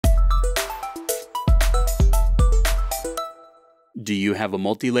Do you have a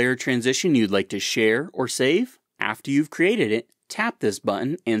multi-layer transition you'd like to share or save? After you've created it, tap this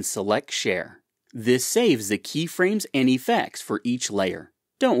button and select Share. This saves the keyframes and effects for each layer.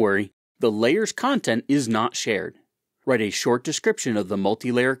 Don't worry, the layer's content is not shared. Write a short description of the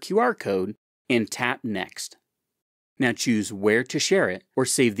multi-layer QR code and tap Next. Now choose where to share it or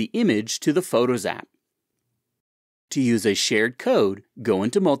save the image to the Photos app. To use a shared code, go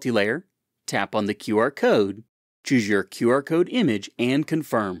into Multilayer, tap on the QR code, choose your QR code image and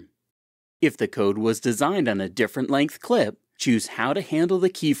confirm. If the code was designed on a different length clip, choose how to handle the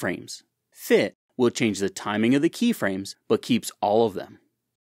keyframes. Fit will change the timing of the keyframes but keeps all of them.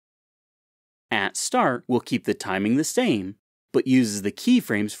 At Start will keep the timing the same but uses the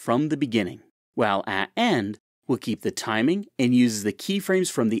keyframes from the beginning, while at End will keep the timing and uses the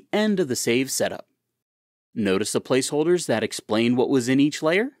keyframes from the end of the save setup. Notice the placeholders that explain what was in each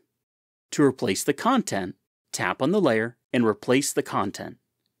layer? To replace the content, tap on the layer and replace the content.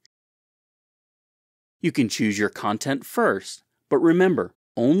 You can choose your content first, but remember,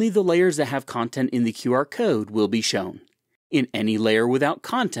 only the layers that have content in the QR code will be shown. In any layer without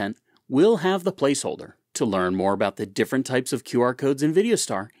content, we'll have the placeholder. To learn more about the different types of QR codes in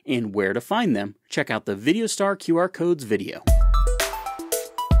VideoStar and where to find them, check out the VideoStar QR codes video.